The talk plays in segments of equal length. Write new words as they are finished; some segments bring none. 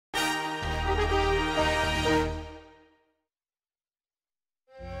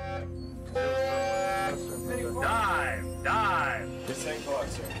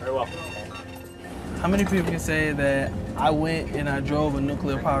welcome. How many people can say that I went and I drove a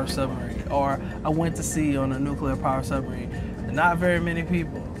nuclear-powered submarine, or I went to sea on a nuclear-powered submarine? Not very many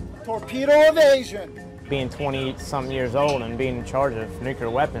people. Torpedo evasion. Being 20-something years old and being in charge of nuclear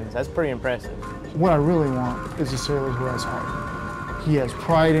weapons, that's pretty impressive. What I really want is a sailor who has heart. He has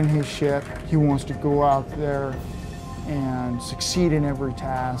pride in his ship. He wants to go out there and succeed in every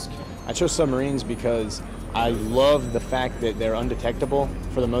task. I chose submarines because I love the fact that they're undetectable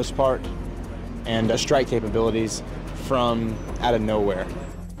for the most part, and strike capabilities from out of nowhere.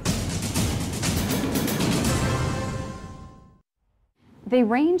 They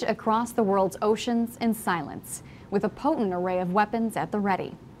range across the world's oceans in silence, with a potent array of weapons at the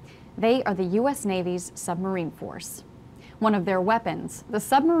ready. They are the U.S. Navy's submarine force. One of their weapons, the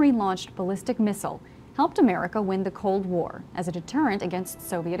submarine-launched ballistic missile, helped America win the Cold War as a deterrent against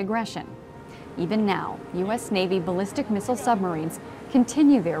Soviet aggression. Even now, U.S. Navy ballistic missile submarines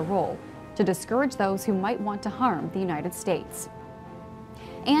continue their role to discourage those who might want to harm the United States.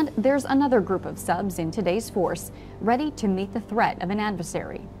 And there's another group of subs in today's force ready to meet the threat of an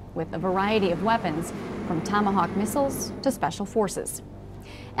adversary with a variety of weapons from Tomahawk missiles to special forces.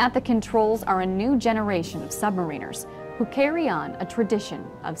 At the controls are a new generation of submariners who carry on a tradition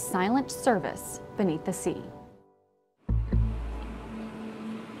of silent service beneath the sea.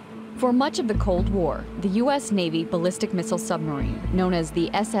 For much of the Cold War, the U.S. Navy ballistic missile submarine, known as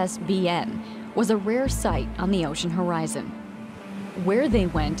the SSBN, was a rare sight on the ocean horizon. Where they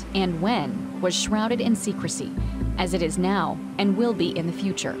went and when was shrouded in secrecy, as it is now and will be in the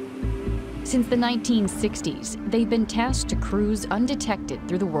future. Since the 1960s, they've been tasked to cruise undetected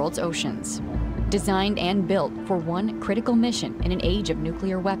through the world's oceans, designed and built for one critical mission in an age of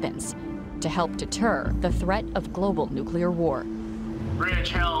nuclear weapons, to help deter the threat of global nuclear war. Bridge,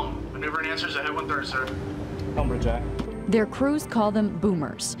 helm. Maneuver and answers ahead 1/3, sir. Helm bridge, Jack. Their crews call them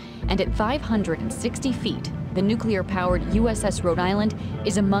boomers, and at 560 feet, the nuclear-powered USS Rhode Island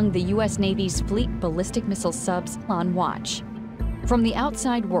is among the U.S. Navy's fleet ballistic missile subs on watch. From the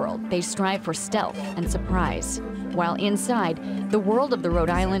outside world, they strive for stealth and surprise, while inside, the world of the Rhode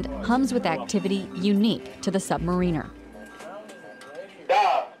Island hums with activity unique to the submariner.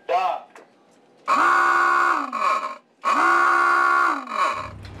 Dock, dock.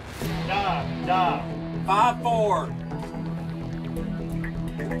 Dock. 5-4.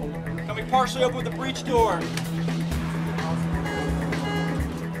 Coming partially open with the breech door.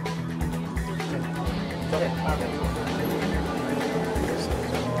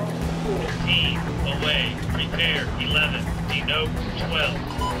 Team, away. Prepare. 11. Denote. 12.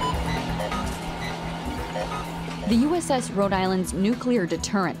 The USS Rhode Island's nuclear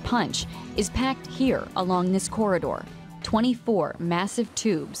deterrent punch is packed here along this corridor. 24 massive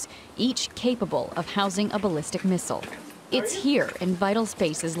tubes, each capable of housing a ballistic missile. It's here in vital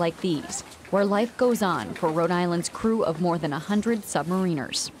spaces like these where life goes on for Rhode Island's crew of more than 100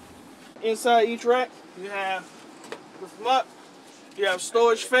 submariners. Inside each rack, you have, lift them up, you have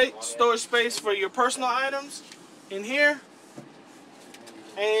storage space for your personal items in here.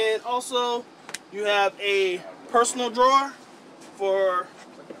 And also, you have a personal drawer for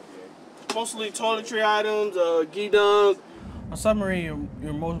mostly toiletry items, gee-dug. On submarine,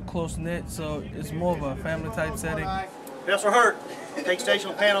 you're more close-knit, so it's more of a family-type setting. Vessel hurt. Take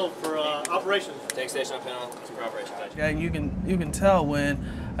stational panel for operations. Take stational panel for operations. Yeah, you can tell when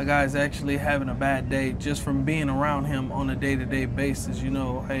a guy's actually having a bad day just from being around him on a day-to-day basis. You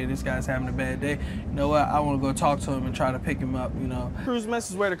know, hey, this guy's having a bad day. You know what? I want to go talk to him and try to pick him up. You know, crew's mess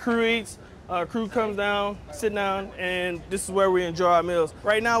is where the crew eats. Crew comes down, sit down, and this is where we enjoy our meals.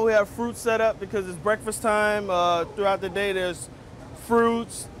 Right now we have fruit set up because it's breakfast time. Throughout the day there's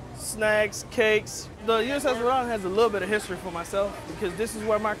fruits, snacks, cakes. The USS Rhode Island has a little bit of history for myself because this is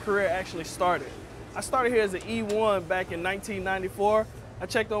where my career actually started. I started here as an E1 back in 1994. I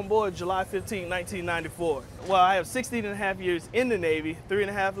checked on board July 15, 1994. Well, I have 16.5 years in the Navy,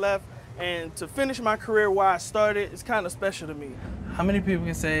 3.5 left, and to finish my career where I started is kind of special to me. How many people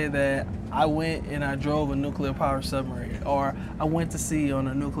can say that I went and I drove a nuclear-powered submarine, or I went to sea on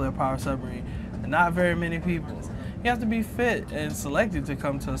a nuclear-powered submarine? Not very many people. You have to be fit and selected to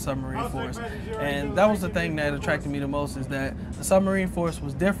come to a submarine force. And that was the thing that attracted me the most, is that the submarine force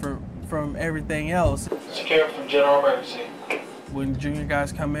was different from everything else. Secure from general emergency. When junior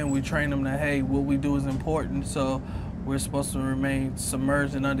guys come in, we train them that, hey, what we do is important, so we're supposed to remain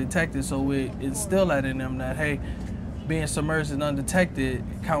submerged and undetected, so we instill that in them that, hey, being submerged and undetected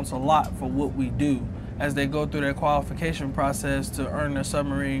counts a lot for what we do. As they go through their qualification process to earn their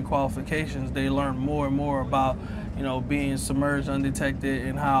submarine qualifications, they learn more and more about, you know, being submerged, undetected,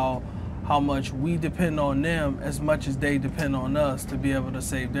 and how how much we depend on them as much as they depend on us to be able to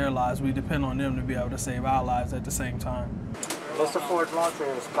save their lives. We depend on them to be able to save our lives at the same time. Mr. Ford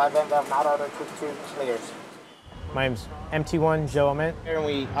launchers, by them not other two clears. My name's MT1 Joe Ament. And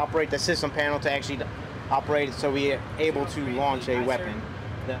we operate the system panel to actually operate it so we are able to launch a weapon.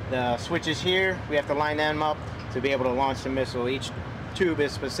 The switches here, we have to line them up to be able to launch the missile. Each tube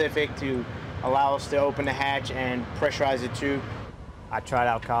is specific to allow us to open the hatch and pressurize the tube. I tried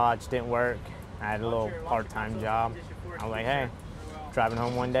out college, didn't work. I had a little part-time job. I was like, hey, driving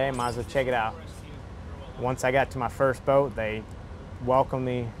home one day, might as well check it out. Once I got to my first boat, they welcomed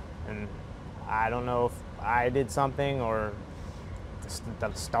me, and I don't know if I did something or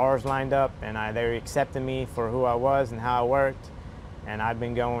the stars lined up, and they accepted me for who I was and how I worked, and I've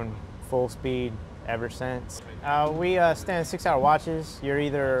been going full speed ever since. We stand 6-hour watches. You're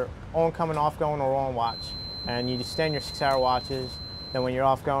either on coming, off going, or on watch, and you just stand your 6-hour watches. Then when you're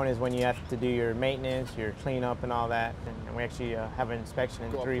off going is when you have to do your maintenance, your cleanup and all that, and we actually have an inspection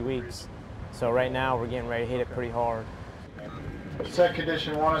in 3 weeks. So right now we're getting ready to hit it pretty hard. Set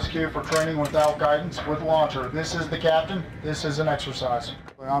condition 1SQ for training without guidance with launcher. This is the captain. This is an exercise.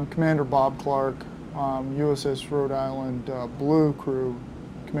 I'm Commander Bob Clark. I'm USS Rhode Island Blue Crew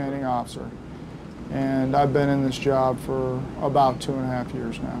commanding officer. And I've been in this job for about 2.5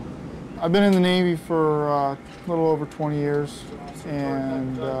 years now. I've been in the Navy for a little over 20 years,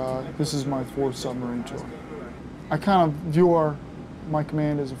 and this is my 4th submarine tour. I kind of view my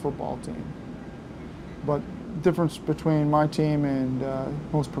command as a football team. But the difference between my team and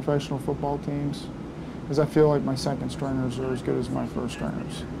most professional football teams is I feel like my second stringers are as good as my first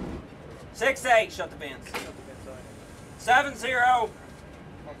stringers. 6-8, shut the fence. 7-0.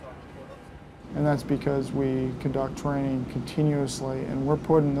 And that's because we conduct training continuously, and we're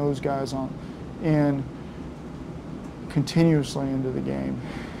putting those guys continuously into the game.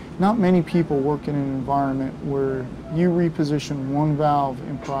 Not many people work in an environment where you reposition one valve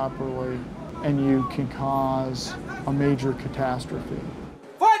improperly and you can cause a major catastrophe.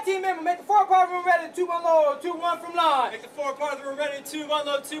 14 member, make the 4 parts room ready, 2-1 load, 2-1 from launch. Make the 4 parts room ready, 2-1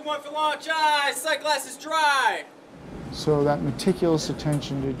 load, 2-1 for launch. Aye, sight glasses dry. So that meticulous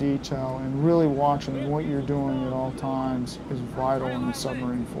attention to detail and really watching what you're doing at all times is vital in the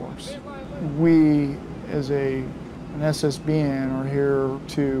submarine force. We, as an SSBN, are here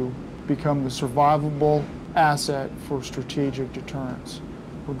to become the survivable asset for strategic deterrence,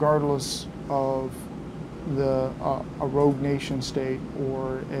 regardless of a rogue nation state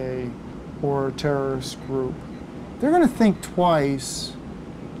or a terrorist group. They're going to think twice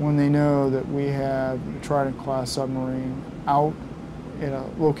when they know that we have a Trident-class submarine out in a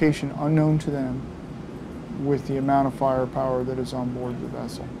location unknown to them with the amount of firepower that is on board the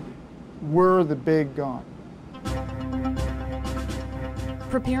vessel. We're the big gun.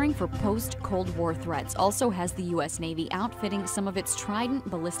 Preparing for post-Cold War threats also has the U.S. Navy outfitting some of its Trident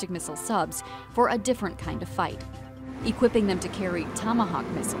ballistic missile subs for a different kind of fight, equipping them to carry Tomahawk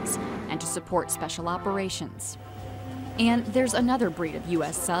missiles and to support special operations. And there's another breed of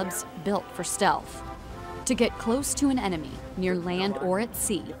U.S. subs built for stealth, to get close to an enemy near land or at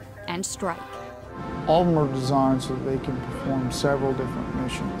sea and strike. All of them are designed so that they can perform several different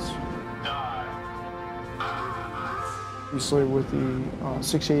missions. Obviously, with the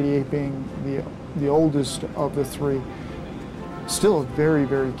 688 being the oldest of the 3, still a very,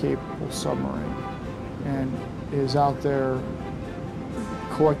 very capable submarine, and is out there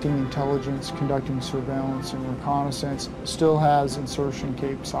collecting intelligence, conducting surveillance and reconnaissance, still has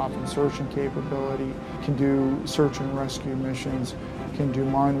soft insertion capability, can do search and rescue missions, can do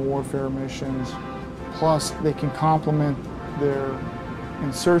mine warfare missions, plus they can complement their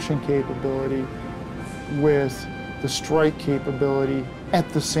insertion capability with the strike capability at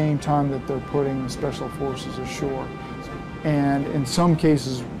the same time that they're putting the special forces ashore. And in some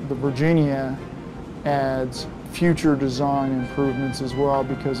cases, the Virginia adds future design improvements as well,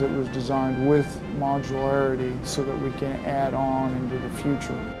 because it was designed with modularity so that we can add on into the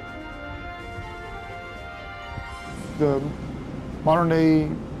future. The modern day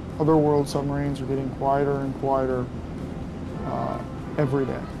otherworld submarines are getting quieter and quieter every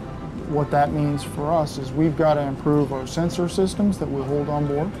day. What that means for us is we've got to improve our sensor systems that we hold on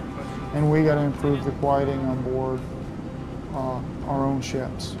board, and we got to improve the quieting on board our own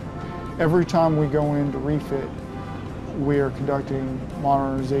ships. Every time we go in to refit, we are conducting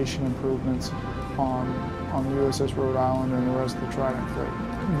modernization improvements on the USS Rhode Island and the rest of the Trident fleet.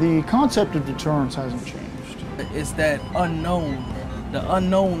 The concept of deterrence hasn't changed. It's that unknown, the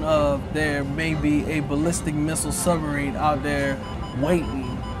unknown of there may be a ballistic missile submarine out there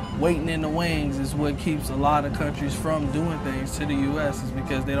waiting waiting in the wings is what keeps a lot of countries from doing things to the U.S. is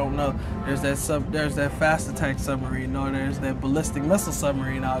because they don't know there's that fast attack submarine or there's that ballistic missile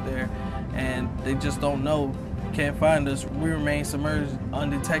submarine out there, and they just don't know, can't find us. We remain submerged,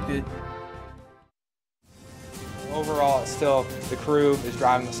 undetected. Overall, it's still the crew is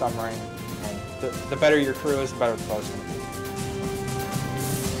driving the submarine, and the better your crew is, the better the boat's going to be.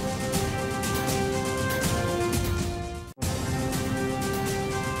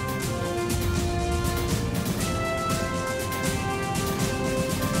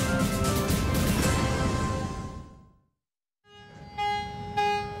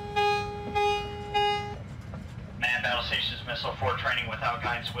 Man battle stations missile for training without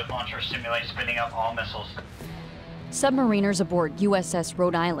guidance with launcher simulate spinning up all missiles. Submariners aboard USS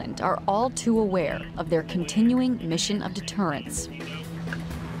Rhode Island are all too aware of their continuing mission of deterrence.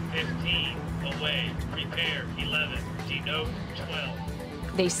 15, away, prepare, 11, denote,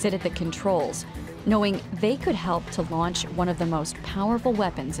 12. They sit at the controls, knowing they could help to launch one of the most powerful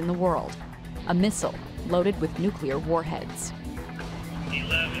weapons in the world, a missile loaded with nuclear warheads.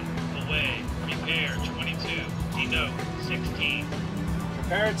 11, away, prepare, 22, denote, 16.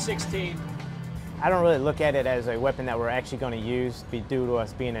 Prepare at 16. I don't really look at it as a weapon that we're actually going to use due to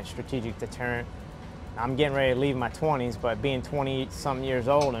us being a strategic deterrent. I'm getting ready to leave my 20s, but being 20-something years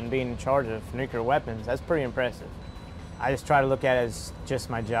old and being in charge of nuclear weapons, that's pretty impressive. I just try to look at it as just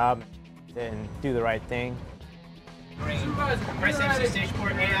my job and do the right thing. Press exit stage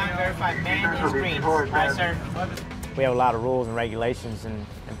port, verify man is green. Aye, sir. We have a lot of rules and regulations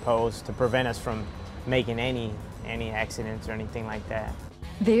imposed to prevent us from making any accidents or anything like that.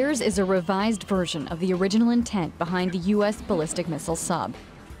 Theirs is a revised version of the original intent behind the U.S. ballistic missile sub.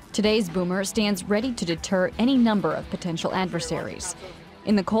 Today's boomer stands ready to deter any number of potential adversaries.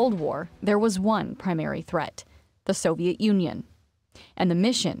 In the Cold War, there was one primary threat, the Soviet Union, and the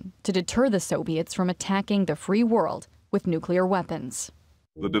mission to deter the Soviets from attacking the free world with nuclear weapons.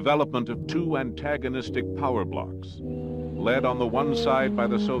 The development of two antagonistic power blocks, led on the one side by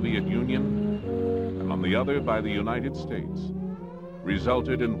the Soviet Union and on the other by the United States,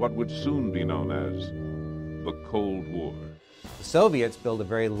 resulted in what would soon be known as the Cold War. The Soviets built a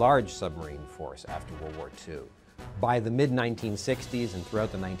very large submarine force after World War II. By the mid-1960s and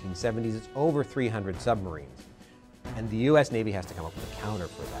throughout the 1970s, it's over 300 submarines. And the U.S. Navy has to come up with a counter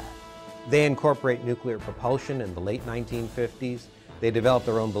for that. They incorporate nuclear propulsion in the late 1950s. They developed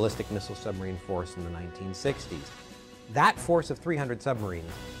their own ballistic missile submarine force in the 1960s. That force of 300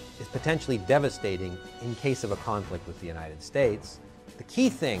 submarines is potentially devastating in case of a conflict with the United States. The key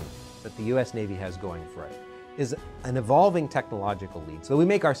thing that the U.S. Navy has going for it is an evolving technological lead. So we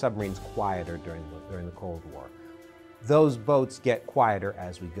make our submarines quieter during the Cold War. Those boats get quieter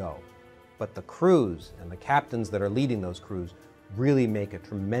as we go. But the crews and the captains that are leading those crews really make a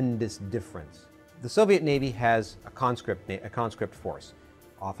tremendous difference. The Soviet Navy has a conscript force.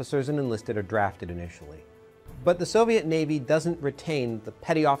 Officers and enlisted are drafted initially. But the Soviet Navy doesn't retain the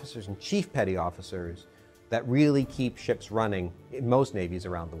petty officers and chief petty officers that really keep ships running in most navies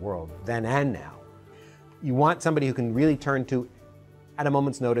around the world, then and now. You want somebody who can really turn to at a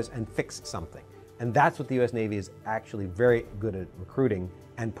moment's notice and fix something. And that's what the U.S. Navy is actually very good at recruiting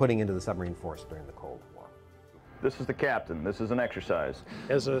and putting into the submarine force during the Cold War. This is the captain. This is an exercise.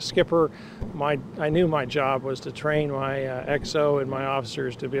 As a skipper, I knew my job was to train my XO and my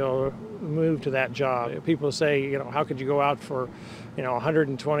officers to be able to move to that job. People say, how could you go out for,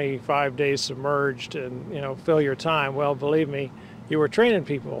 125 days submerged and, fill your time? Well, believe me, you were training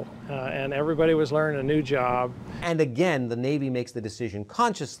people, and everybody was learning a new job. And again, the Navy makes the decision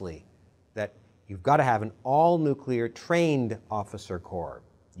consciously that you've got to have an all-nuclear trained officer corps.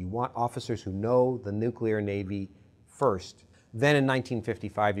 You want officers who know the nuclear Navy first. Then in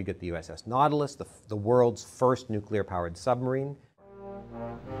 1955, you get the USS Nautilus, the world's first nuclear-powered submarine.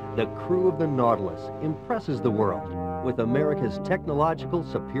 The crew of the Nautilus impresses the world with America's technological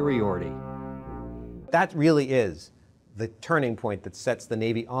superiority. That really is the turning point that sets the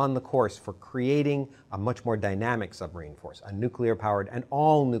Navy on the course for creating a much more dynamic submarine force, a nuclear-powered and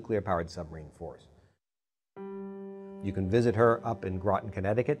all-nuclear-powered submarine force. You can visit her up in Groton,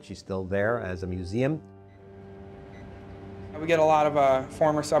 Connecticut. She's still there as a museum. We get a lot of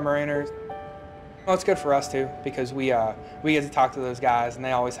former submariners. Well, it's good for us too, because we get to talk to those guys and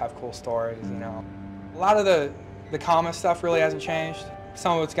they always have cool stories, A lot of the common stuff really hasn't changed.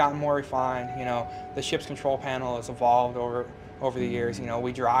 Some of it's gotten more refined, The ship's control panel has evolved over the years,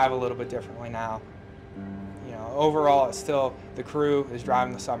 We drive a little bit differently now. Overall, it's still the crew is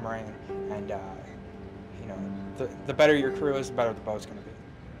driving the submarine, and the better your crew is, the better the boat's going to be.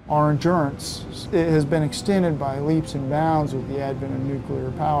 Our endurance has been extended by leaps and bounds with the advent of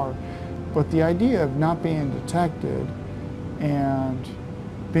nuclear power, but the idea of not being detected and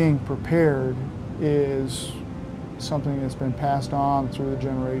being prepared is something that's been passed on through the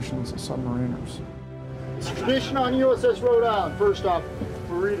generations of submariners. Expedition on USS Rhode Island. First off,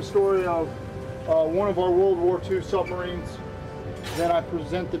 we read a story of one of our World War II submarines. Then I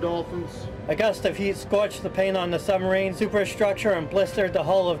present the dolphins. A gust of heat scorched the paint on the submarine superstructure and blistered the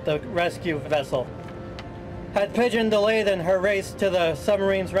hull of the rescue vessel. Had Pigeon delayed in her race to the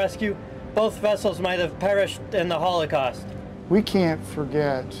submarine's rescue, both vessels might have perished in the Holocaust. We can't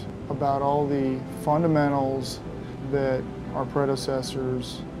forget about all the fundamentals that our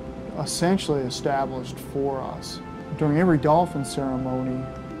predecessors essentially established for us. During every dolphin ceremony,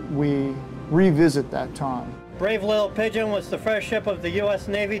 we revisit that time. Brave Little Pigeon was the first ship of the U.S.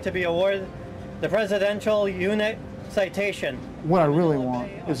 Navy to be awarded the Presidential Unit Citation. What I really want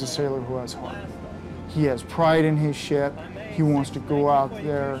is a sailor who has heart. He has pride in his ship. He wants to go out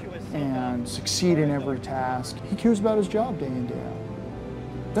there and succeed in every task. He cares about his job day in, day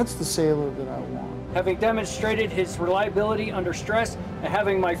out. That's the sailor that I want. Having demonstrated his reliability under stress and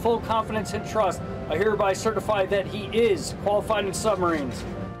having my full confidence and trust, I hereby certify that he is qualified in submarines.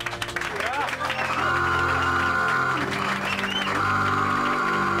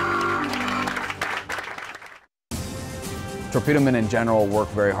 Torpedo men in general work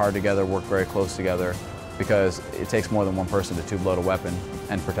very hard together, work very close together, because it takes more than one person to tube load a weapon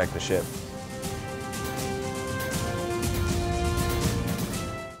and protect the ship.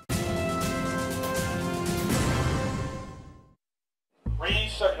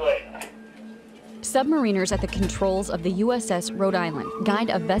 Recirculate. Submariners at the controls of the USS Rhode Island guide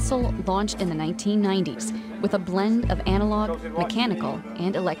a vessel launched in the 1990s with a blend of analog, mechanical,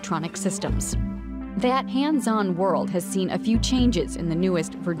 and electronic systems. That hands-on world has seen a few changes in the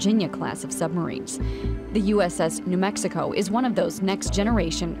newest Virginia class of submarines. The USS New Mexico is one of those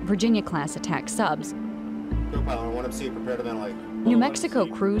next-generation Virginia-class attack subs. New Mexico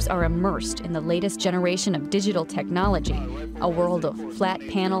crews are immersed in the latest generation of digital technology, a world of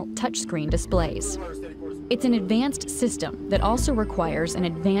flat-panel touchscreen displays. It's an advanced system that also requires an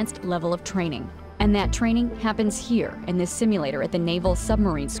advanced level of training. And that training happens here in this simulator at the Naval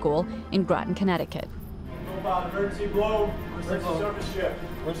Submarine School in Groton, Connecticut. Emergency blow. Emergency surface ship.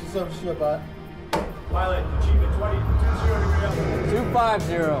 Emergency surface ship, pilot, achievement 20 degree up. 250.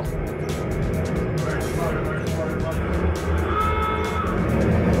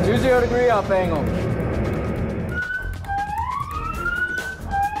 20 degree up angle.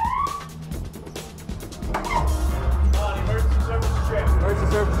 Emergency surface ship.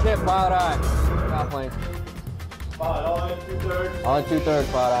 Emergency surface ship, pilot eye. Plane. Pilot, all in 2/3. All in 2/3,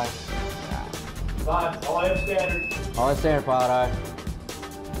 pilot eye. Pilot, all in standard. All in standard, pilot eye.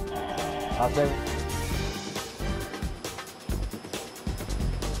 I'll take.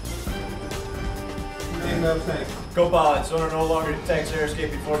 Go pilot, sonar no longer detects air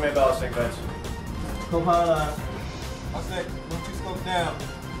escape before main ballasting vents. Go pilot. I'll stick. 1-2 scope down.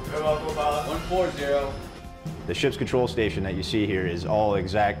 Go pilot. 140. The ship's control station that you see here is all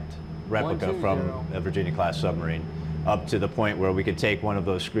exact replica from a Virginia-class submarine, up to the point where we could take one of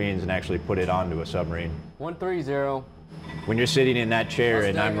those screens and actually put it onto a submarine. 130. When you're sitting in that chair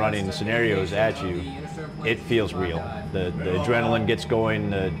and I'm running scenarios at you, it feels real. The adrenaline gets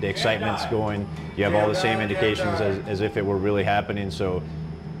going, the excitement's going. You have all the same indications as if it were really happening. So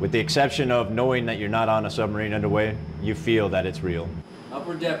with the exception of knowing that you're not on a submarine underway, you feel that it's real.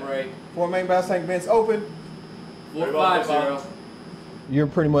 Upper depth rate. 4 main ballasting vents open. 450. You're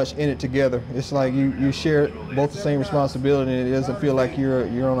pretty much in it together. It's like you share both the same responsibility, and it doesn't feel like you're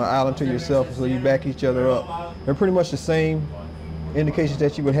on an island to yourself, so you back each other up. They're pretty much the same indications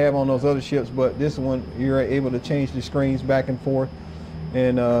that you would have on those other ships, but this one, you're able to change the screens back and forth,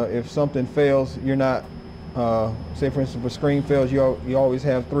 and if something fails, you're not, say for instance, if a screen fails, you always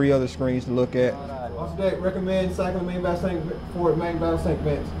have 3 other screens to look at. Recommend cycle main ballasting forward main ballasting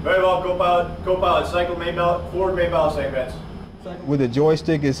vents. Very well, co-pilot, cycle forward main ballasting vents. With the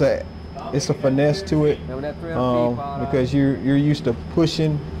joystick, it's a finesse to it, because you're used to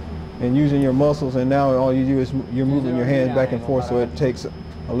pushing and using your muscles, and now all you do is you're moving your hands back and forth, so it takes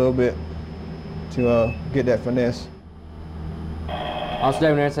a little bit to get that finesse. I'll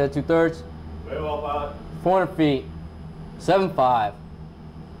stay there and say 2/3. Very well, pilot. 400 feet. 75.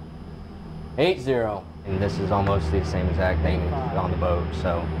 80. And this is almost the same exact thing on the boat,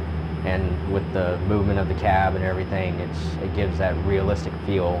 so. And with the movement of the cab and everything, it gives that realistic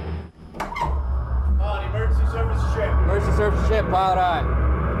feel. Emergency surface ship. Emergency surface ship, pilot eye.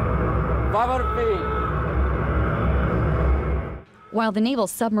 500 feet. While the Naval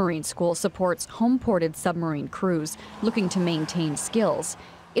Submarine School supports home-ported submarine crews looking to maintain skills,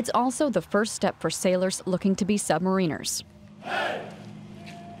 it's also the first step for sailors looking to be submariners.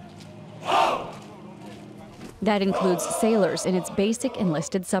 That includes sailors in its basic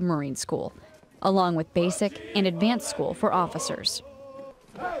enlisted submarine school, along with basic and advanced school for officers.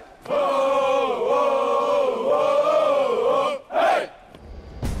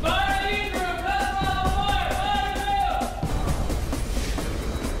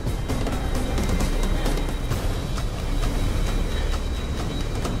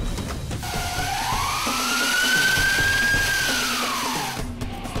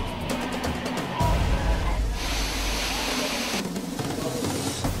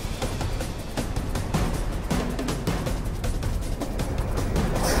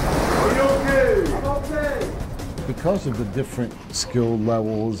 Because of the different skill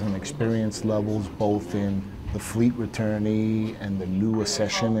levels and experience levels, both in the fleet returnee and the new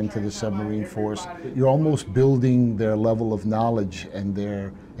accession into the submarine force, you're almost building their level of knowledge and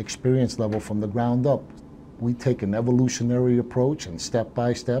their experience level from the ground up. We take an evolutionary approach and step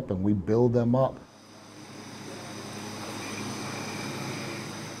by step, and we build them up.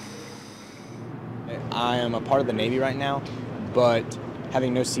 I am a part of the Navy right now, but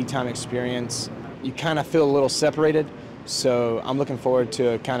having no sea time experience, you kind of feel a little separated. So I'm looking forward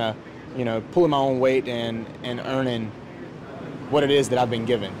to kind of, pulling my own weight and earning what it is that I've been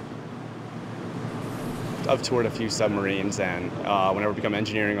given. I've toured a few submarines, and whenever I become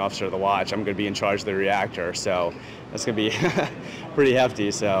engineering officer of the watch, I'm going to be in charge of the reactor. So that's going to be pretty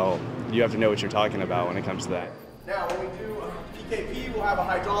hefty. So you have to know what you're talking about when it comes to that. Now, when we do PKP, we'll have a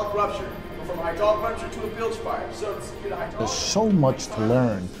hydraulic rupture. From a hydraulic rupture to a bilge fire. So there's so much to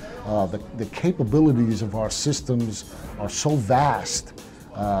learn. The capabilities of our systems are so vast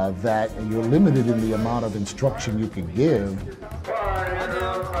that you're limited in the amount of instruction you can give.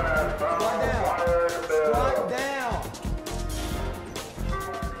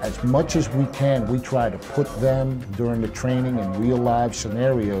 As much as we can, we try to put them during the training in real live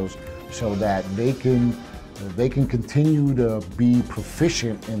scenarios so that they can continue to be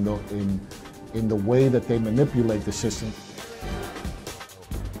proficient in the way that they manipulate the system.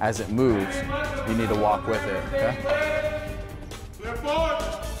 As it moves, you need to walk with it, okay?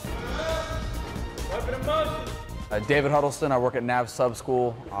 David Huddleston, I work at Nav Sub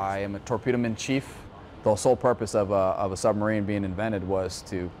School. I am a torpedoman chief. The sole purpose of a submarine being invented was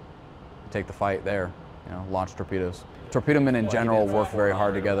to take the fight there, launch torpedoes. Torpedomen in general work very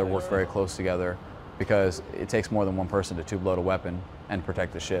hard together, work very close together, because it takes more than one person to tube load a weapon and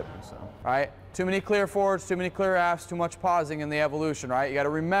protect the ship. So. All right, too many clear forwards, too many clear afts, too much pausing in the evolution, right? You got to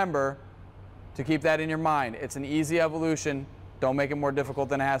remember to keep that in your mind. It's an easy evolution. Don't make it more difficult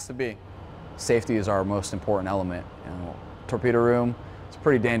than it has to be. Safety is our most important element. Torpedo room, it's a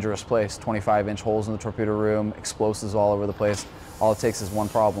pretty dangerous place. 25-inch holes in the torpedo room, explosives all over the place. All it takes is one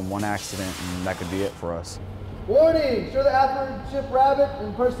problem, one accident, and that could be it for us. Warning! Ensure the after ship Rabbit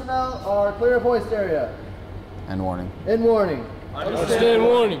and personnel are clear of hoist area. End warning. End warning. Understand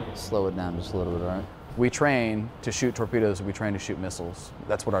warning. Slow it down just a little bit, all right? We train to shoot torpedoes, we train to shoot missiles.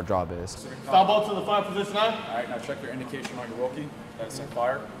 That's what our job is. Stop bolt to the fire position now. All right, now check your indication on your Wilkie. That's in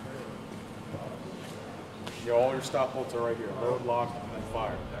fire. All your stop bolts are right here. Load, lock, and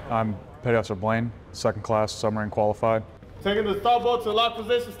fire. I'm Petty Officer Blaine, second class submarine qualified. Taking the stop bolt to lock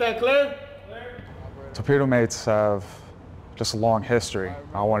position, stand clear. Torpedo mates have just a long history.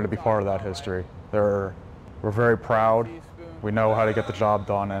 I wanted to be part of that history. We're very proud. We know how to get the job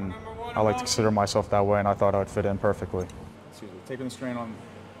done, and I like to consider myself that way, and I thought I would fit in perfectly. Excuse me, taking the strain on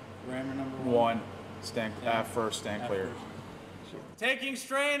rammer number one, stand aft first, stand clear. Taking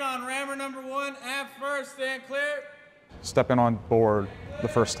strain on rammer number one, aft first, stand clear. Stepping on board the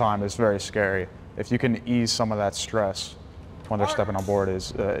first time is very scary. If you can ease some of that stress when they're stepping on board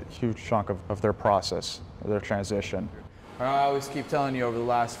is a huge chunk of their process, of their transition. I always keep telling you over the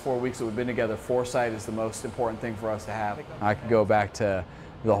last 4 weeks that we've been together, foresight is the most important thing for us to have. I could go back to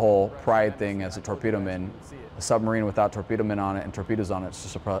the whole pride thing as a torpedoman. A submarine without torpedomen on it and torpedoes on it, it's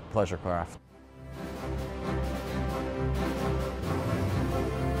just a pleasure craft.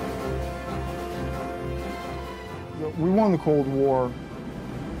 We won the Cold War.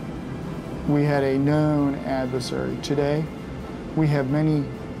 We had a known adversary. Today, we have many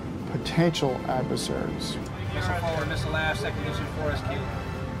potential adversaries. Missile forward, missile aft, second mission 4SQ.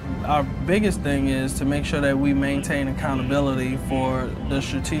 Our biggest thing is to make sure that we maintain accountability for the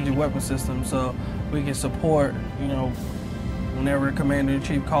strategic weapon system so we can support, whenever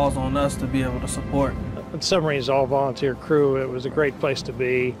Commander-in-Chief calls on us to be able to support. The submarine is all volunteer crew. It was a great place to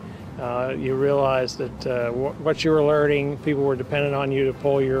be. You realized that what you were learning, people were dependent on you to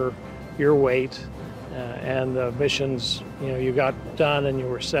pull your weight, and the missions, you got done, and you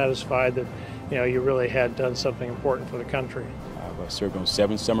were satisfied that, you really had done something important for the country. I've served on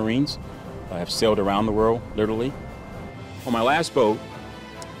 7 submarines. I have sailed around the world, literally. On my last boat,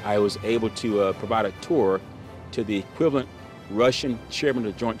 I was able to provide a tour to the equivalent Russian chairman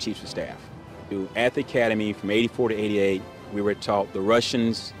of the Joint Chiefs of Staff. At the Academy from 84 to 88, we were taught the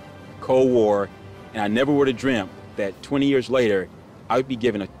Russians, Cold War, and I never would have dreamt that 20 years later, I would be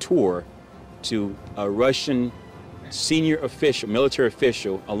given a tour to a Russian senior official, military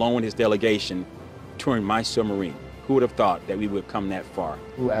official, along with his delegation, touring my submarine. Who would have thought that we would come that far?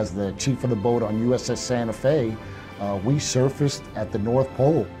 As the chief of the boat on USS Santa Fe, we surfaced at the North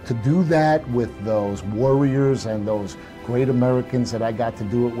Pole. To do that with those warriors and those great Americans that I got to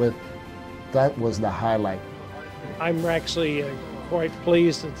do it with, that was the highlight. I'm actually quite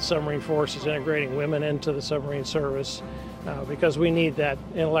pleased that the submarine force is integrating women into the submarine service because we need that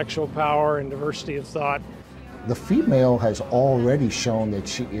intellectual power and diversity of thought. The female has already shown that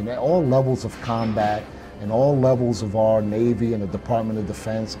she, in all levels of combat, in all levels of our Navy and the Department of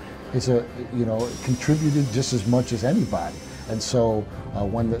Defense, is contributed just as much as anybody. And so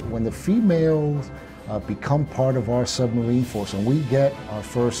when the females become part of our submarine force, and we get our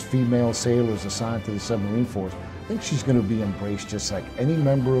first female sailors assigned to the submarine force, I think she's going to be embraced just like any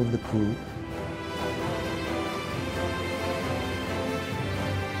member of the crew.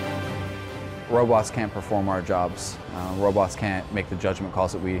 Robots can't perform our jobs. Robots can't make the judgment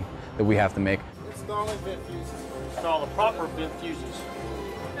calls that we have to make. Installing vent fuses. Install the proper vent fuses.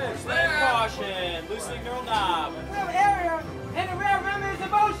 Slam caution, loosening neural knob. We have an area and the rear rim is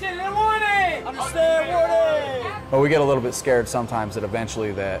in motion and warning! Understand warning! But we get a little bit scared sometimes that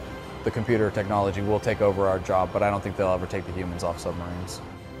eventually that the computer technology will take over our job, but I don't think they'll ever take the humans off submarines.